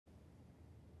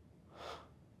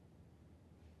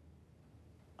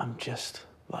I'm just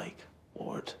like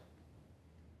Ward.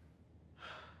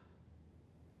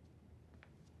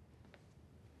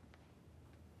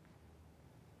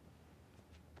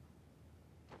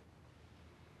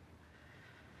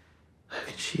 How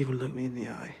can she even look me in the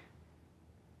eye?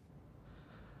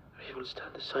 Or even stand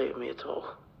the sight of me at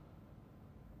all?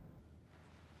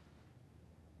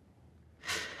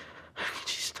 How can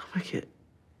she stomach it?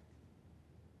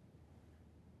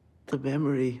 The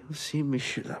memory of seeing me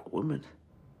shoot that woman.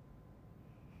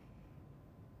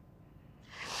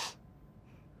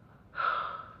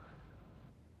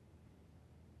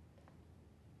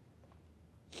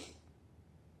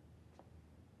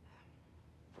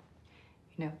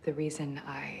 You know, the reason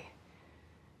I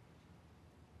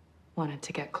wanted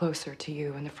to get closer to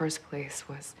you in the first place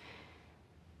was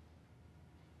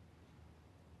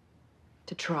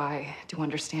to try to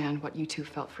understand what you two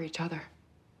felt for each other.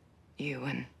 You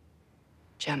and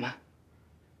Gemma.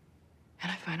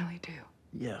 And I finally do.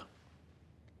 Yeah.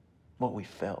 What we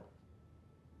felt.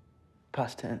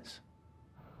 Past tense.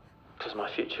 Because my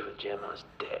future with Gemma is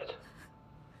dead.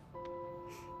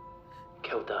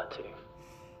 Killed that too.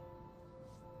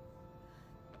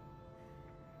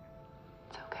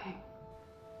 It's okay.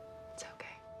 It's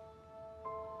okay.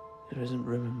 There isn't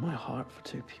room in my heart for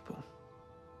two people.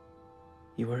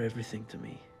 You were everything to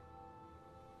me.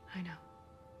 I know.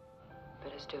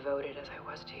 But as devoted as I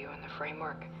was to you in the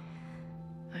framework,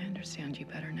 I understand you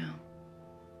better now.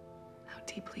 How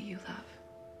deeply you love.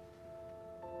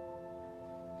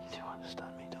 You do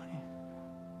understand me, don't you?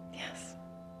 Yes,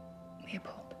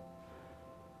 Leopold.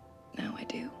 Now I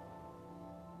do.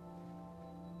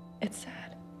 It's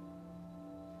sad,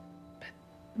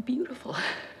 but beautiful.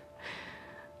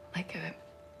 Like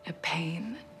a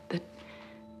pain that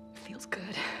feels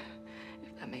good,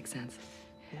 if that makes sense.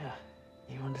 Yeah,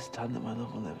 you understand that my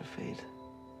love will never fade.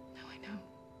 No, I know.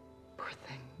 Poor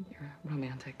thing, you're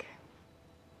romantic.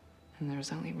 And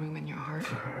there's only room in your heart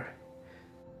For her.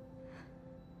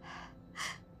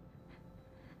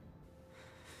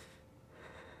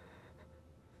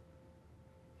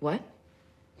 What?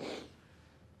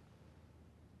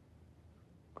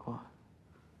 What?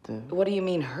 What do you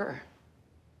mean, her?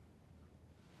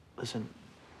 Listen.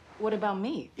 What about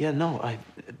me? Yeah, no,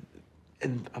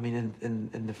 in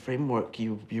the framework,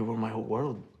 you were my whole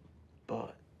world,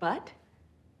 but... But?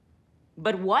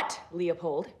 But what,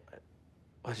 Leopold?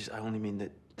 I only mean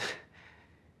that...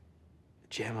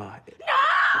 Gemma...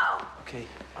 No! Okay,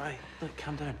 all right, look,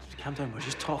 calm down, we're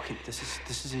just talking. This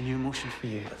is a new emotion for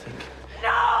you, I think. No!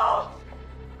 Oh,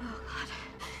 God.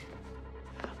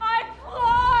 I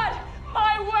clawed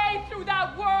my way through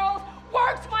that world,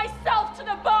 worked myself to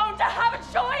the bone to have a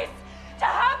choice, to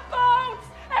have bones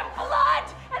and blood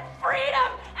and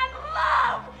freedom and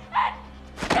love and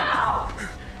no!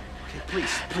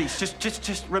 Okay, please,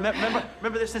 just remember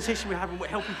the sensation we were having with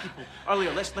helping people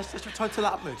earlier. Let's return to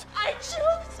that mood. I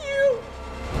chose you!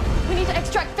 We need to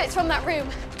extract Fitz from that room.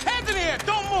 Hands in the air!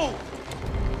 Don't move!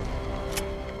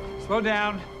 Slow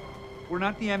down. We're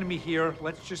not the enemy here.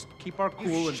 Let's just keep our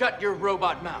cool and... Shut your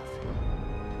robot mouth.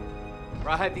 Or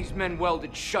I'll have these men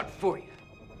welded shut for you.